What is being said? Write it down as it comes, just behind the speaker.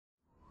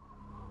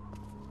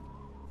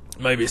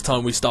Maybe it's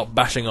time we start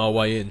bashing our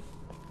way in.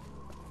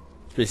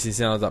 Especially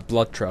since that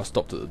blood trail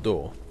stopped at the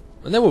door.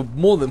 And there were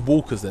more than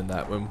walkers than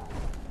that when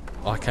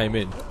I came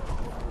in.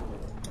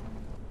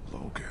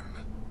 Logan.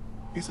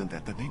 Isn't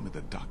that the name of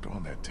the doctor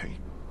on that tape?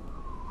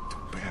 Too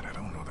bad I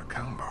don't know the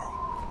combo.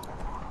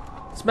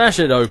 Smash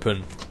it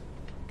open.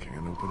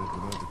 Can't open it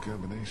without the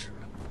combination.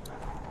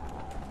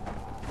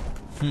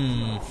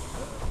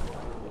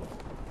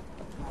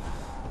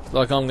 It's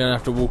like I'm gonna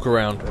have to walk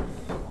around.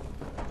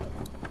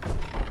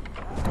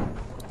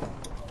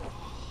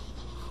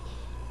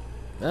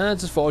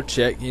 Just thought I'd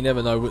check. You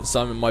never know what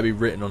something might be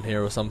written on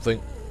here or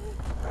something.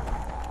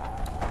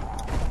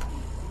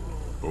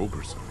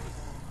 Oberson.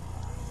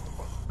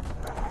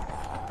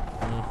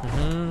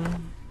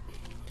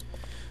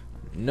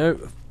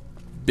 Nope.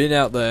 Been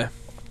out there.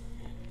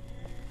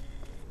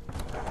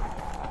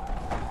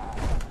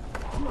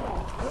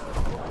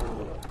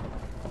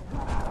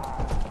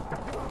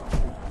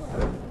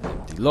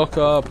 Empty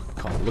lockup.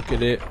 Can't look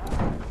at it.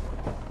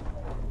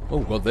 Oh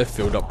god, they're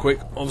filled up quick.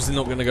 Obviously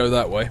not going to go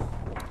that way.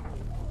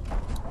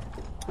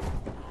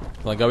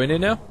 Can I go in here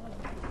now?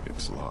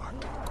 It's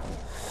locked.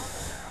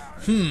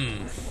 Looks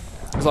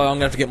like I'm going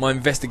to have to get my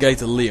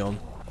investigator Leon.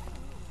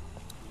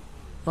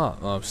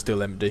 Oh,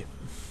 still empty.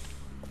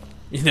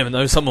 You never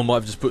know, someone might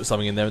have just put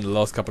something in there in the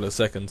last couple of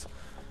seconds.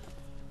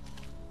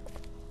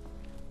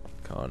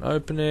 Can't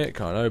open it,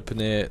 can't open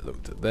it.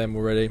 Looked at them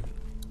already.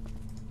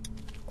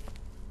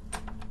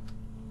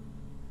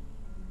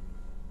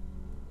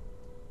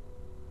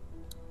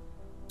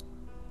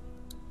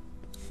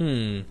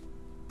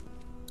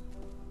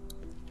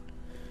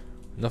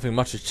 Nothing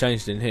much has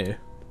changed in here.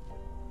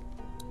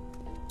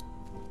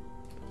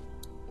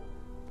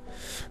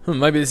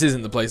 Maybe this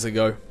isn't the place to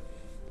go.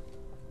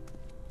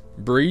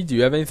 Bree, do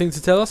you have anything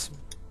to tell us?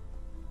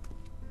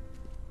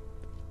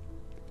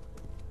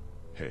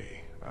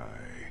 Hey,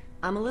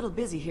 I'm a little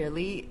busy here,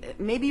 Lee.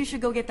 Maybe you should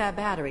go get that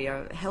battery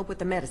or help with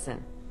the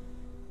medicine.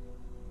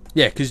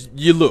 Yeah, because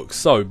you look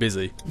so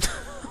busy.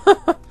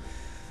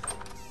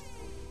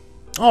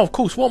 Oh, of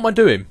course, what am I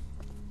doing?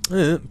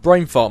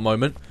 Brain fart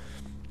moment.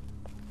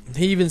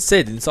 He even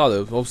said inside,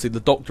 obviously the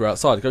doctor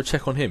outside, go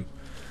check on him.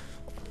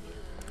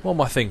 What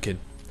am I thinking?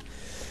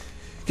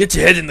 Get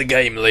your head in the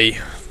game, Lee.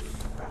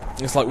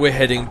 It's like we're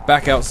heading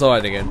back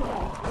outside again.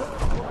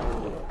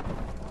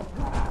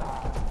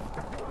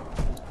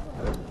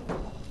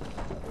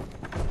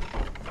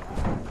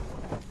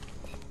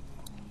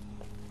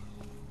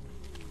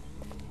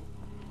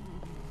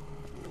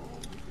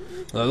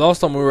 Now, last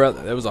time we were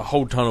out there was a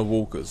whole ton of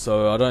walkers,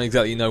 so I don't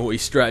exactly know what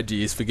his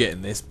strategy is for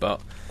getting this, but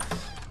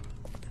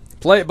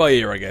play it by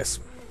ear, I guess.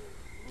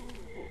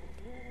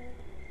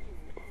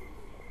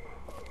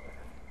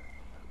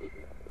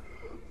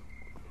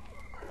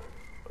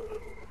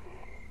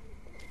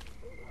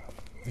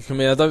 I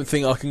mean, I don't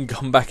think I can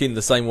come back in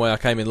the same way I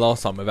came in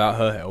last time without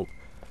her help.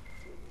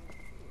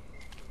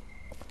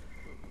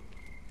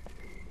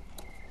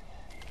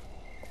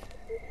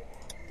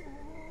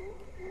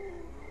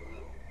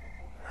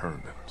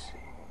 Herman's.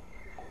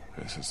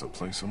 This is the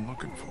place I'm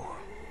looking for.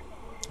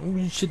 Well,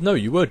 you should know,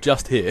 you were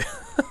just here.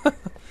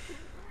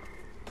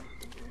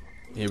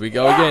 Here we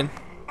go again.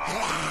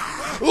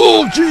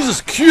 Oh,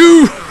 Jesus,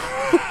 Q!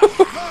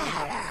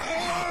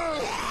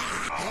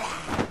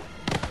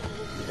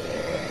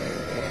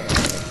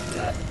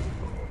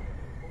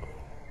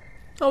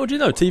 Oh, what do you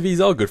know?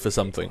 TVs are good for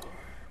something.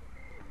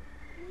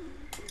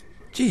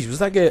 Jeez, was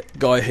that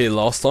guy here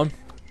last time?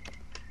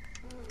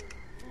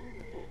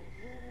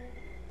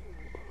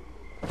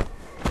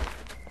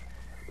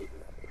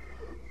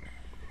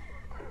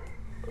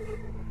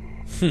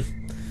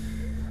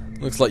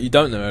 Looks like you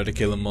don't know how to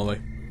kill him, Molly.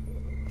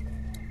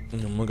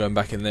 I'm not going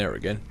back in there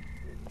again.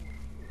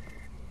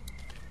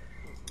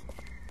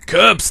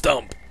 Curb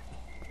stomp!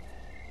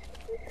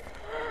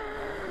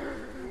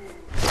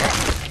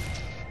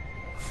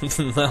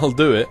 That'll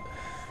do it.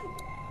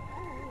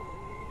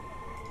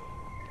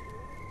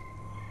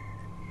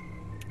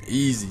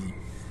 Easy.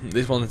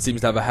 This one seems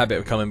to have a habit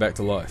of coming back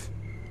to life.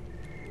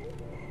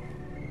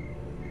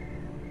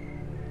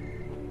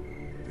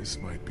 This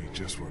might be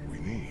just what we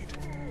need.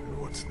 And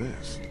what's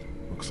this?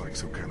 Looks like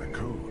some kind of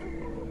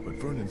code. But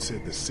Vernon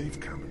said the safe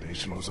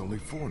combination was only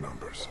 4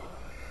 numbers.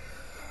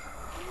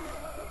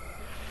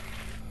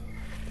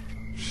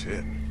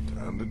 Shit,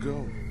 time to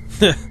go.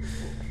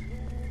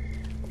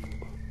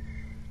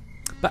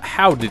 But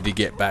how did he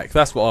get back?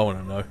 That's what I want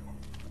to know.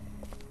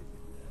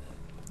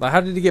 Like,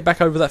 how did he get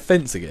back over that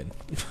fence again?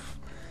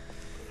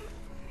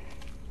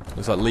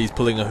 Looks like Lee's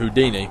pulling a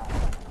Houdini.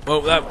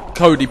 Well, that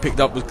code he picked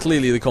up was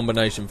clearly the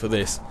combination for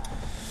this.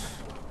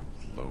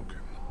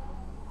 Logan.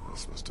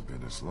 This must have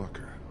been his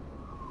locker.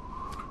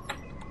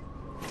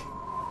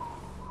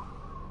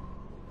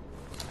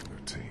 Their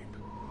tape.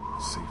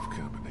 Safe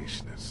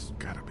combination has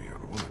gotta be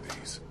on one of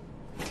these.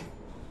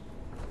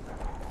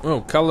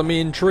 Oh, colour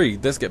me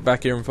intrigued. Let's get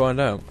back here and find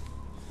out.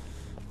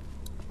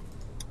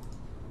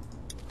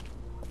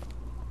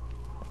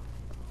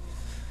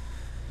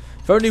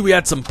 If only we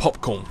had some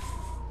popcorn.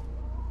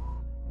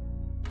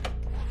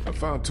 I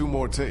found 2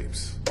 more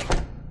tapes.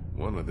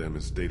 One of them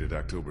is dated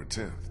October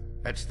 10th.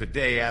 That's the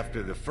day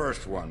after the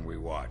first one we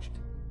watched.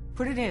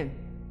 Put it in.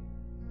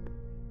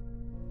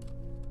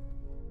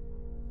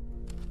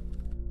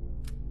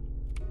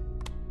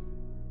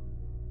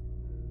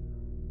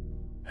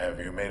 Have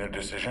you made a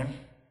decision?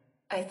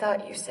 I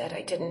thought you said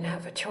I didn't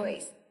have a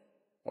choice.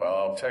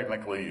 Well,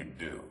 technically you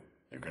do.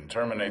 You can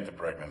terminate the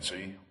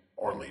pregnancy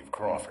or leave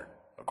Crawford.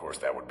 Of course,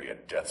 that would be a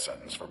death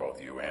sentence for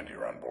both you and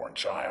your unborn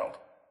child.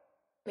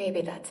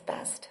 Maybe that's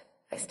best.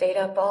 I stayed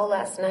up all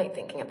last night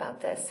thinking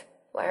about this.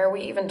 Why are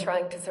we even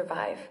trying to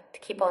survive? To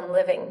keep on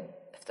living,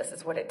 if this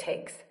is what it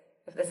takes.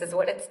 If this is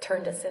what it's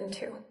turned us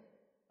into.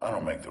 I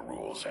don't make the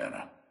rules,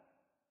 Anna.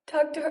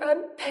 Doctor,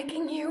 I'm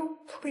begging you.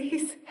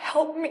 Please,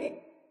 help me.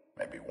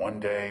 Maybe one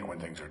day, when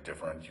things are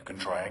different, you can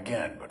try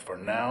again. But for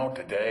now,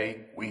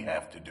 today, we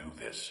have to do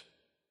this.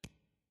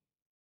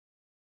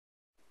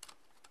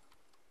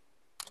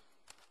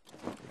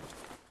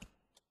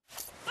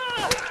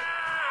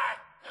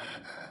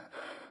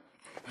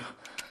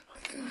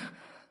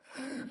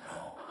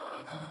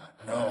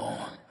 No.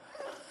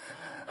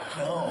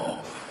 No.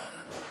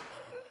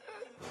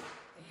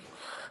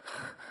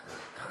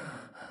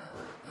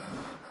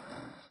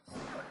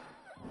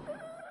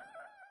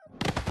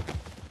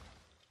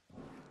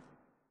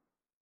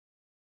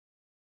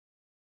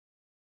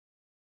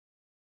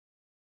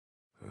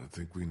 I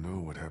think we know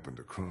what happened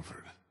to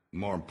Crawford.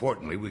 More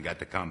importantly, we got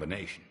the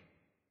combination.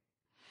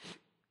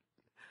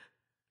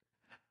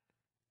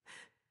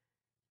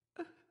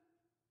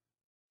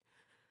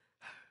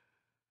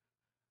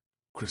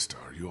 Krista,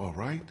 are you all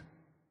right?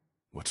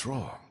 What's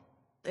wrong?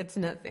 It's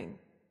nothing.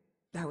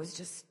 That was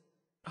just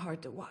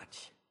hard to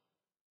watch.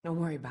 Don't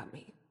worry about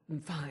me.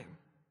 I'm fine.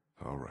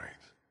 All right.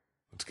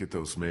 Let's get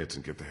those meds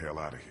and get the hell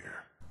out of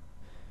here.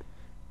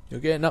 You're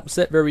getting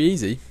upset very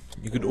easy.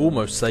 You could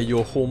almost say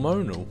you're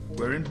hormonal.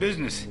 We're in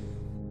business.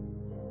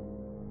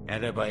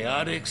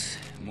 Antibiotics,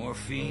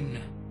 morphine.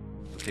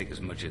 We'll take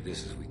as much of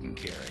this as we can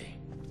carry.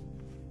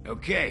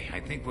 Okay, I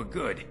think we're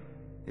good.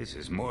 This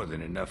is more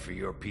than enough for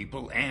your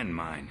people and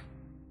mine.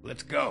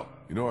 Let's go.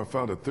 You know, I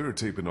found a 3rd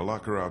tape in the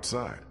locker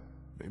outside.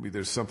 Maybe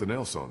there's something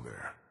else on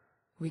there.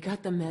 We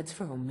got the meds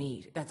for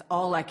Omid. That's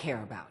all I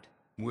care about.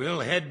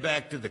 We'll head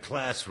back to the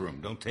classroom.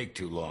 Don't take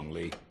too long,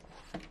 Lee.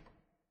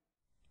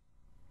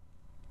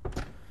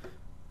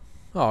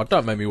 Oh,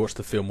 don't make me watch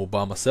the film all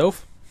by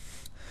myself.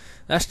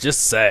 That's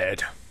just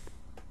sad.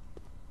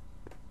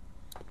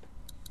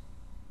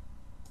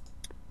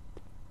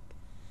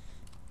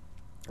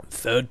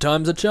 Third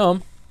time's a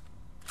charm.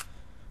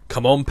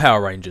 Come on,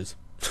 Power Rangers.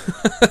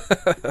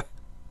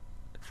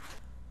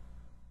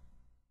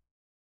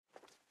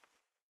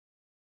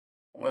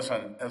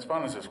 Listen, as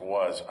fun as this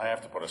was, I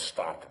have to put a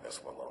stop to this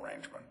little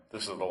arrangement.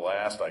 This is the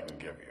last I can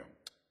give you.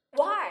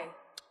 Why?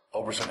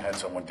 Oberson had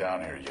someone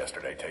down here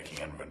yesterday taking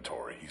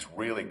inventory. He's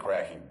really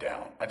cracking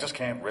down. I just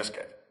can't risk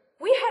it.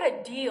 We had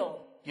a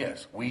deal.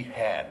 Yes, we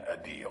had a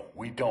deal.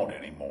 We don't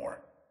anymore.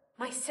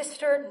 My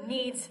sister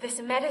needs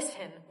this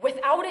medicine.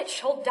 Without it,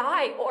 she'll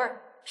die,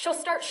 or she'll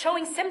start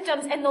showing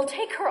symptoms and they'll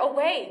take her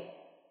away.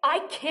 I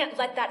can't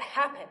let that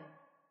happen.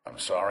 I'm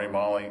sorry,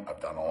 Molly.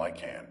 I've done all I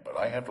can, but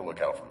I have to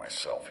look out for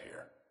myself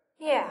here.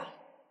 Yeah,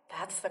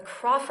 that's the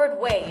Crawford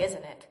way,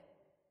 isn't it?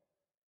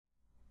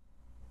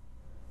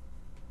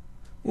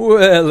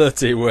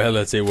 Wellity.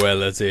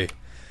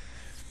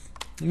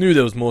 Knew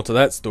there was more to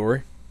that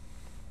story.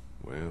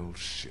 Well,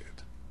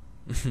 shit.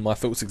 My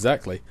thoughts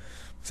exactly.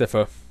 Except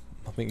for,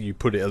 I think you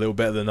put it a little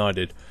better than I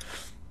did.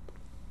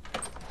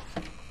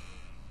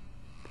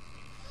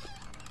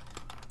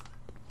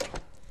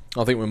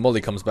 I think when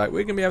Molly comes back,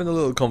 we're going to be having a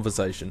little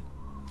conversation.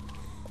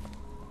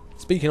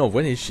 Speaking of,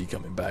 when is she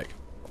coming back?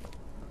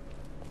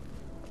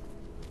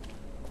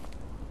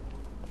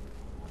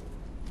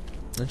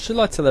 And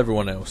shall I tell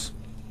everyone else?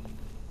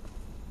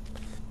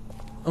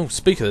 Oh,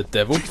 speak of the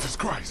devil. Jesus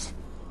Christ!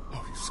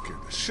 Oh, you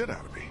scared the shit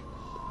out of me.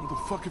 Where the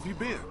fuck have you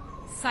been?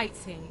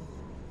 Sightseeing.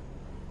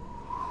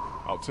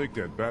 I'll take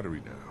that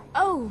battery now.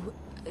 Oh,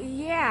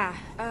 yeah,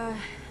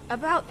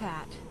 about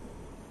that.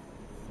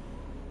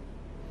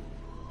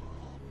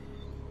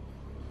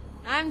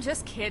 I'm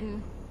just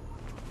kidding.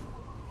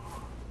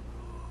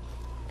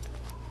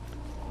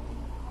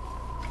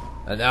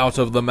 And out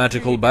of the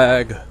magical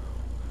bag.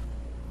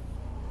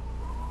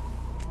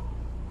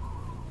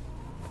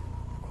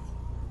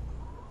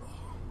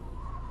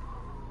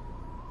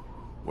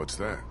 What's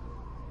that?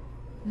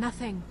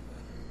 Nothing.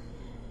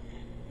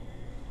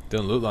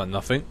 Doesn't look like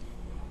nothing.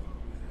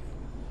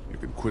 You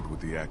can quit with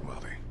the act,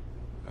 Molly.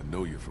 I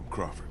know you're from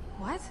Crawford.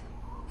 What?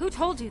 Who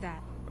told you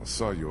that? I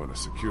saw you on a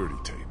security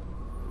tape.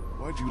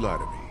 Why'd you lie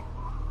to me?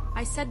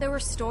 I said there were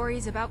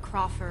stories about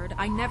Crawford.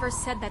 I never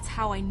said that's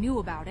how I knew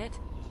about it.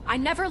 I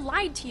never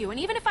lied to you, and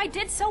even if I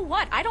did, so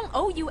what? I don't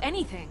owe you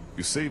anything.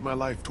 You saved my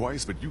life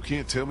twice, but you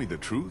can't tell me the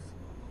truth?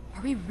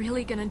 Are we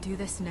really gonna do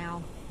this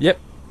now? Yep.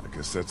 I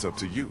guess that's up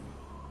to you.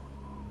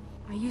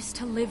 I used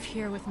to live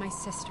here with my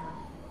sister.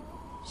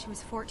 She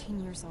was 14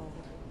 years old.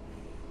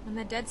 When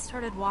the dead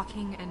started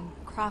walking and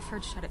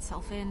Crawford shut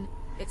itself in,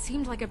 It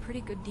seemed like a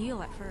pretty good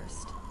deal at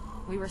first.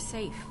 We were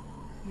safe.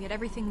 We had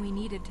everything we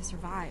needed to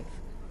survive.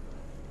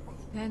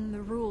 Then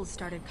the rules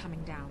started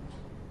coming down.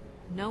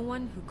 No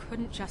one who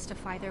couldn't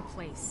justify their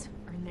place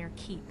earned their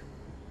keep.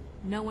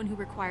 No one who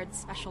required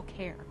special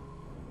care.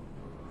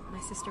 My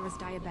sister was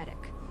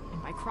diabetic,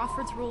 and by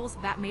Crawford's rules,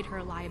 that made her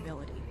a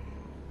liability.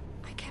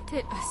 I kept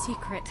it a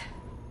secret.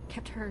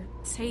 Kept her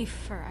safe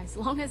for as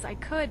long as I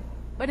could,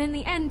 but in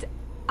the end,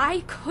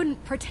 I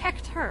couldn't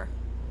protect her.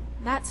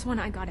 That's when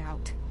I got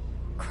out.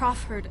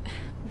 Crawford,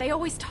 they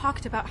always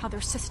talked about how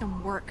their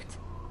system worked,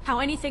 how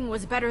anything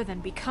was better than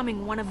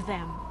becoming one of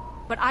them,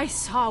 but I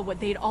saw what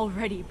they'd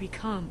already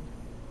become.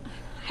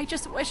 I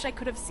just wish I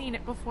could have seen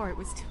it before it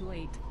was too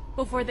late,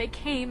 before they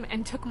came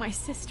and took my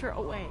sister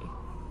away.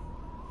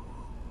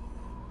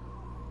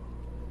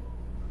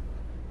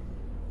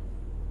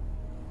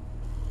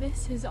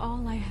 This is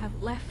all I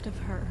have left of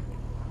her.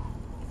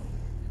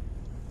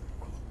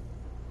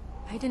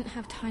 I didn't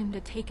have time to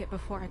take it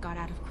before I got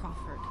out of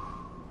Crawford.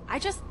 I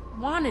just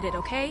wanted it,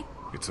 okay?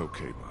 It's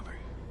okay, Molly.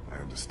 I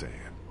understand.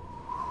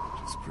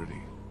 It's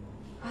pretty.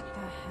 What the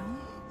hell?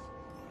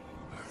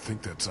 I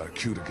think that's our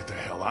cue to get the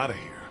hell out of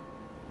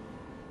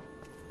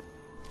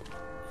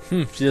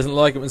here. She doesn't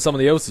like it when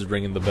somebody else is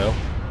ringing the bell.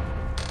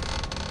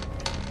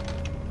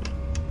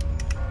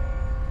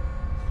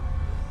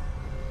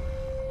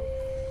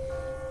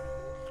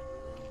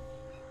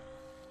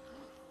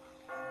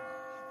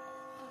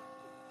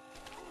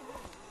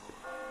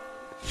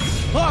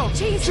 Oh,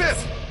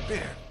 Jesus!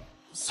 Ben,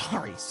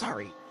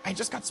 Sorry. I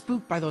just got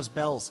spooked by those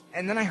bells,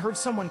 and then I heard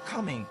someone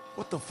coming.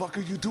 what the fuck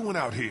are you doing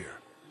out here?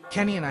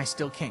 Kenny and I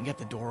still can't get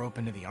the door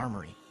open to the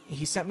armory.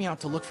 He sent me out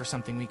to look for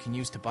something we can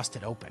use to bust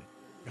it open.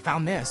 I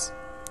found this.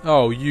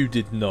 Oh, you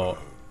did not.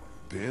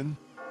 Ben?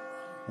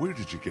 Where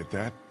did you get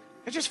that?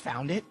 I just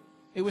found it.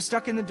 It was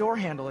stuck in the door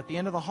handle at the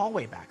end of the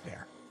hallway back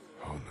there.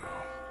 Oh no.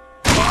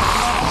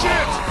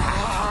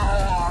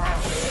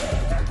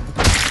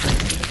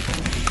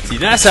 See,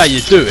 that's how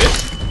you do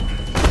it.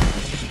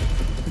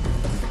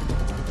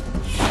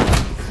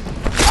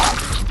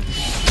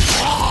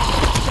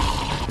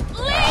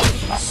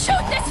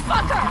 Shoot this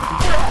fucker!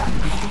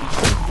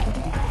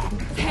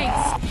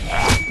 Thanks.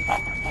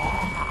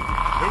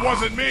 It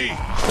wasn't me!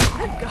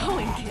 Good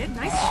going, kid.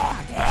 Nice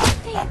shot.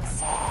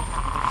 Thanks.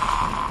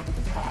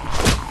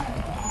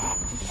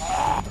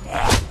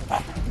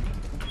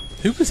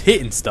 Who was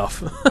hitting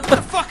stuff? What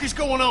the fuck is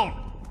going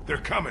on? They're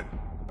coming.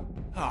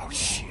 Oh,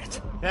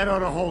 shit. That ought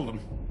to hold them.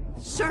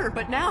 Sure,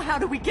 but now how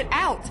do we get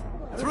out?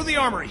 Through the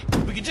armory.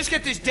 We can just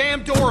get this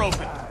damn door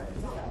open.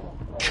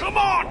 Come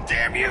on,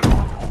 damn you!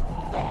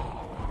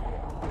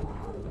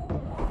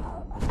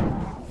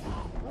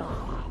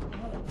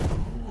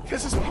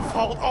 This is my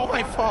fault, all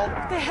my fault.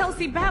 What the hell's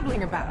he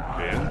babbling about?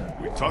 Ben,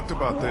 we talked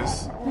about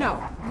this.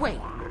 No, wait.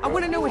 I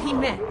want to know what he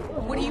meant.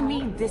 What do you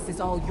mean this is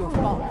all your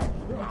fault?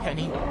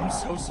 Kenny, I'm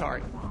so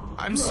sorry.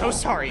 I'm so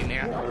sorry,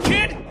 man.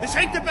 Kid, this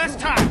ain't the best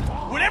time.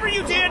 Whatever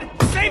you did,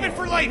 save it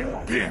for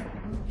later. Ben,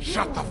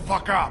 shut the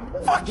fuck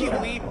up. Fuck you,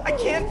 Lee. I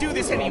can't do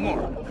this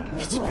anymore.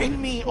 It's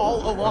been me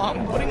all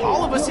along, putting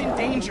all of us in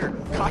danger.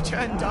 Katja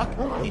and Duck,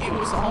 it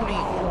was all me.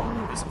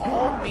 It was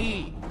all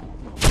me.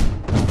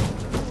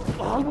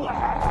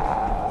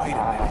 Wait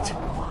a minute.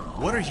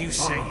 What are you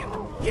saying?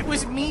 It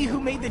was me who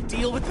made the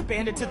deal with the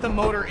bandits at the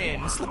motor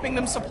inn, slipping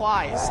them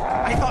supplies.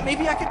 I thought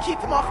maybe I could keep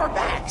them off our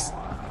backs.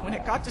 When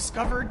it got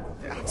discovered,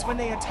 that's when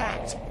they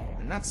attacked.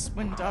 And that's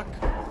when Duck...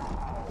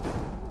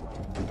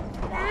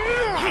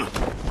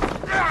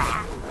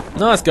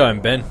 Nice going,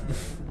 Ben.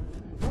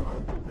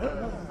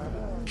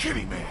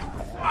 Kitty man,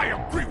 I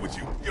agree with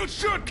you. You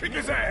should kick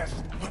his ass.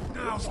 But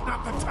now's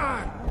not the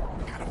time.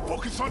 We gotta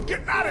focus on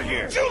getting out of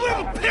here. You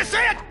little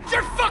pissant!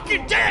 You're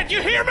fucking dead,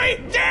 you hear me?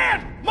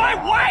 Dead! My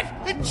wife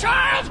and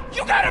child,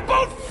 you gotta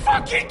both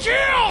fucking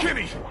kill!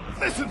 Kitty,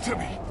 listen to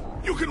me.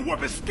 You can whip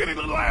his skinny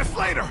little ass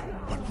later.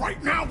 But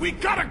right now, we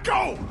gotta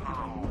go.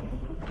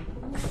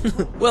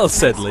 Well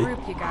said, Lee.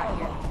 Group you got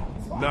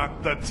here.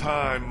 Not the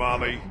time,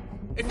 Molly.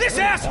 If this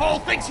asshole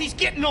thinks he's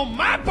getting on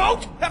my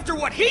boat after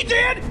what he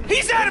did,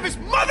 he's out of his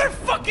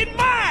motherfucking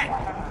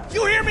mind!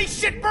 You hear me,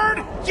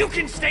 shitbird? You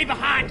can stay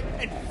behind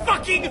and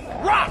fucking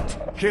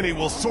rot! Kenny,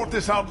 we'll sort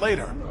this out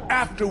later.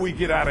 After we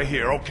get out of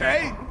here,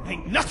 okay?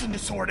 Ain't nothing to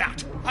sort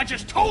out. I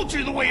just told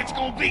you the way it's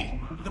gonna be.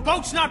 The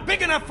boat's not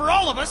big enough for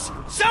all of us.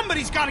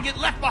 Somebody's gotta get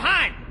left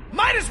behind.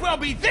 Might as well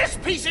be this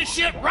piece of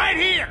shit right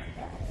here!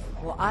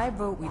 Well, I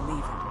vote we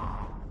leave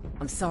it.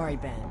 I'm sorry,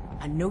 Ben.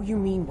 I know you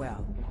mean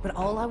well, but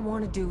all I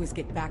want to do is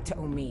get back to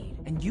Omid,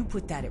 and you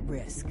put that at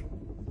risk.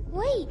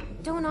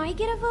 Wait, don't I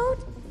get a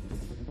vote?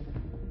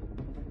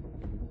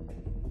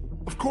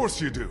 Of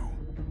course you do.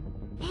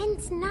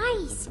 Ben's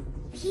nice.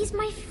 He's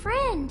my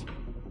friend.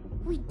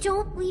 We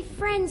don't leave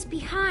friends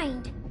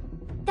behind.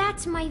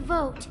 That's my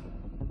vote.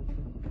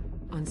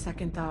 On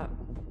second thought,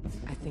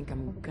 I think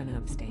I'm gonna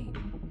abstain.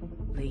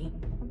 Lee?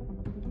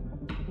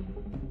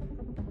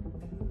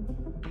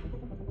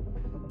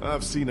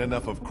 I've seen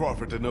enough of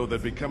Crawford to know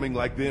that becoming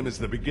like them is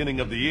the beginning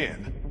of the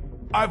end.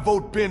 I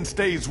vote Ben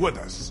stays with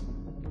us.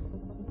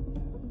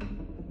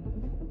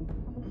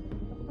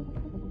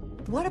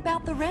 What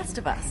about the rest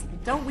of us?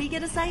 Don't we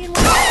get a say in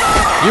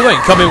what? You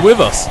ain't coming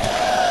with us.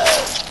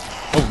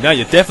 Oh, now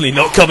you're definitely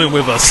not coming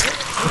with us. I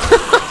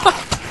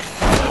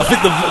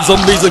think the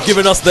zombies are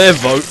giving us their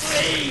vote.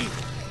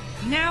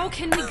 Now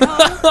can we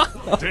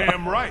go?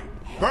 Damn right.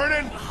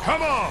 Vernon,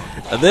 come on.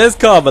 And there's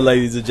karma,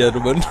 ladies and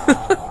gentlemen.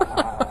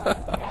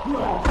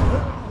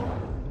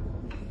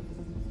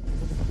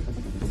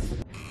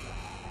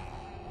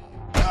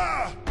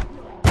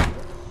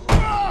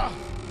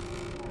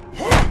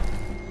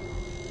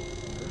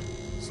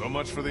 So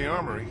much for the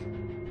armory.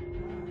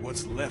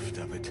 What's left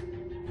of it?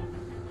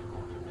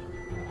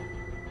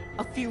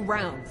 A few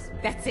rounds.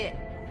 That's it.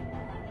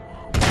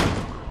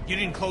 You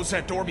didn't close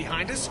that door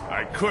behind us?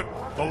 I couldn't.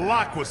 The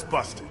lock was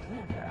busted.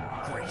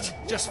 Great.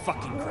 Just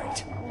fucking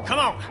great. Come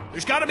on.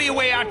 There's gotta be a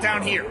way out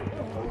down here.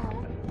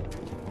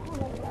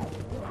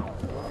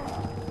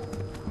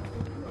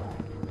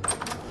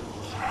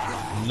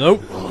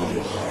 Nope.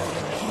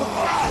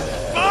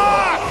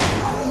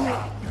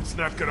 It's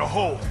not gonna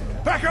hold.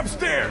 Back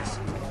upstairs.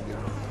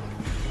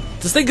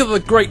 Just think of the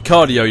great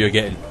cardio you're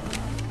getting.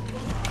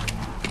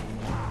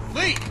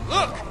 Lee,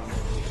 look!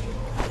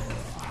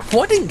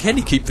 Why didn't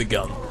Kenny keep the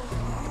gun?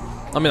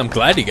 I mean, I'm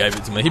glad he gave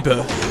it to me,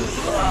 but...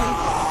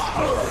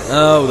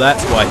 Oh,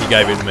 that's why he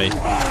gave it to me.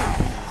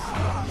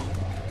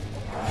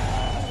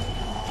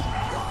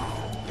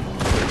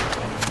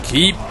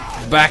 Keep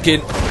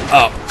backing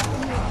up.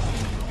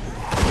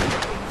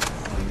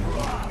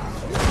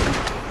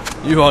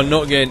 You are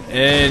not getting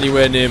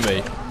anywhere near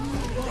me.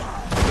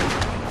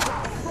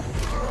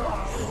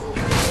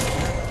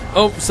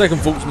 Oh,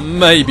 second thoughts,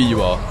 maybe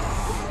you are.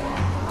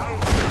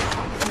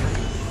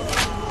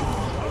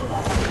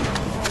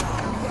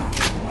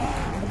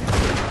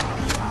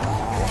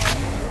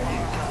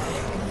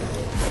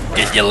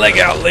 Get your leg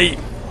out, Lee.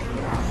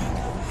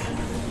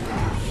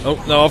 Oh,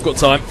 no, I've got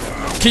time.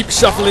 Keep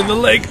shuffling the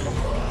leg.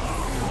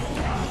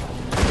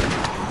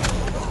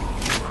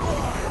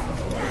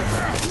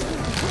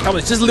 Come on,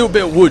 it's just a little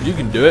bit of wood. You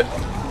can do it.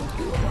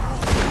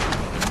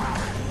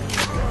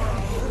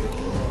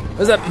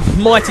 Where's that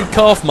mighty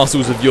calf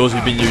muscles of yours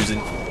you've been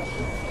using?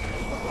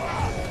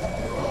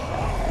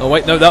 Oh,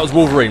 wait, no, that was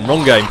Wolverine.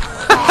 Wrong game.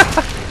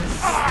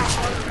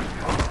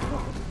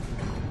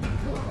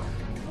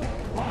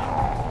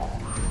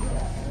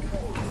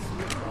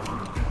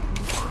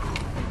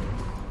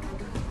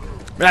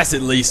 That's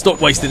it, Lee.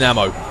 Stop wasting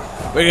ammo.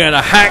 We're going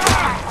to hack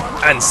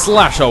and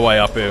slash our way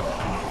up here.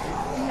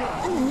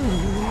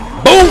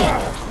 Boom!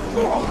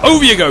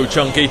 Over you go,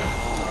 Chunky.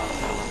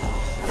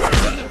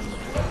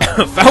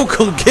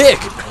 Falcon kick.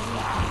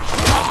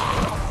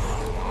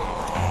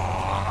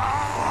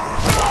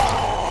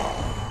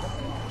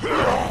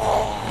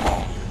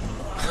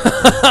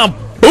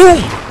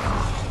 Boom!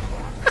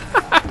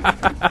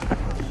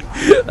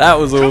 That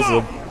was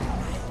awesome.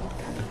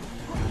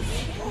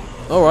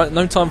 Alright,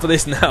 no time for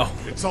this now.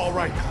 It's all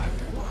right,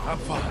 I'm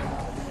fine.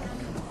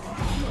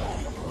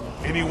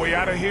 Any way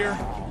out of here?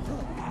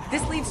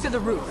 This leads to the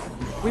roof.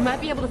 We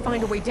might be able to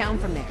find a way down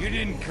from there. You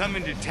didn't come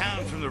into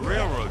town from the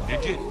railroad,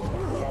 did you?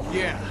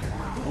 Yeah.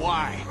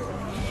 Why?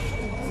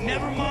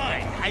 Never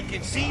mind. I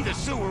can see the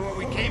sewer where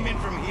we came in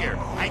from here.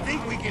 I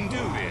think we can do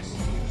this.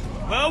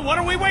 Well, what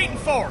are we waiting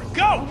for?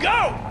 Go!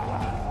 Go!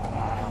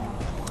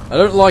 I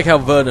don't like how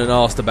Vernon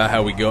asked about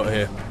how we got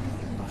here.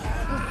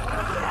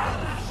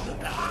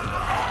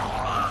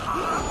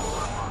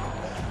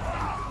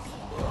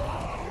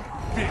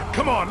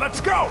 Come on,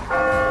 let's go!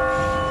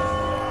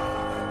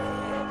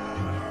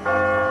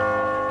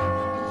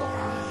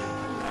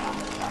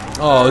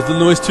 Oh, is the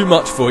noise too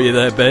much for you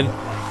there, Ben?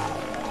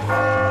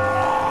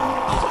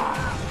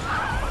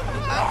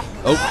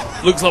 Oh,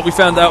 looks like we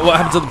found out what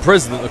happened to the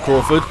president of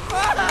Crawford.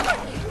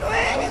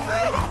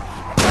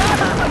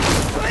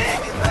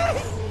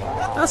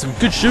 That's some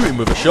good shooting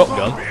with a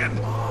shotgun. Ben,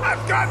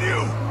 I've got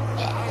you!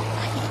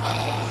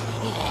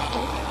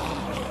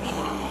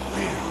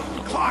 Ben,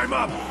 climb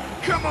up!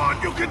 Come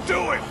on, you can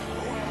do it!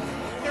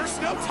 There's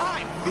no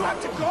time. You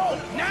have to go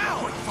now.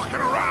 Quit fucking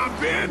around,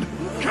 Ben!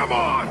 Come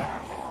on!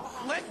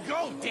 Let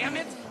go, damn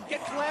it!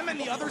 Get Clem and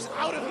the others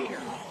out of here.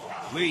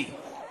 Lee.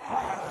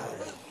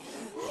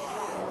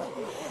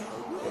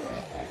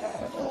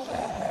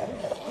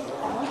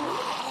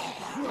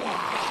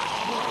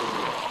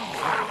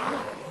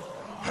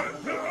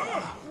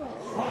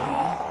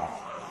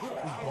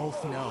 We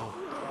both know.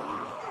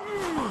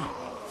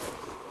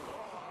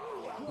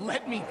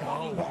 Let me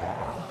go.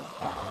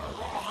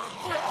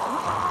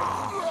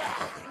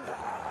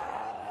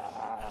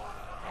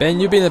 Ben,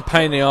 you've been a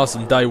pain in the ass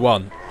from day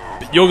one,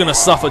 but you're gonna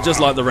suffer just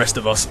like the rest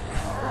of us.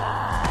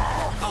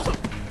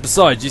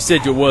 Besides, you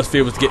said your worst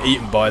fear was to get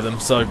eaten by them,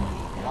 so... Go,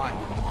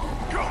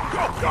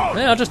 go, go!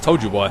 Yeah, I just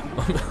told you why.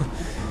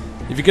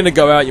 If you're gonna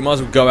go out, you might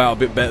as well go out a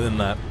bit better than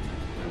that.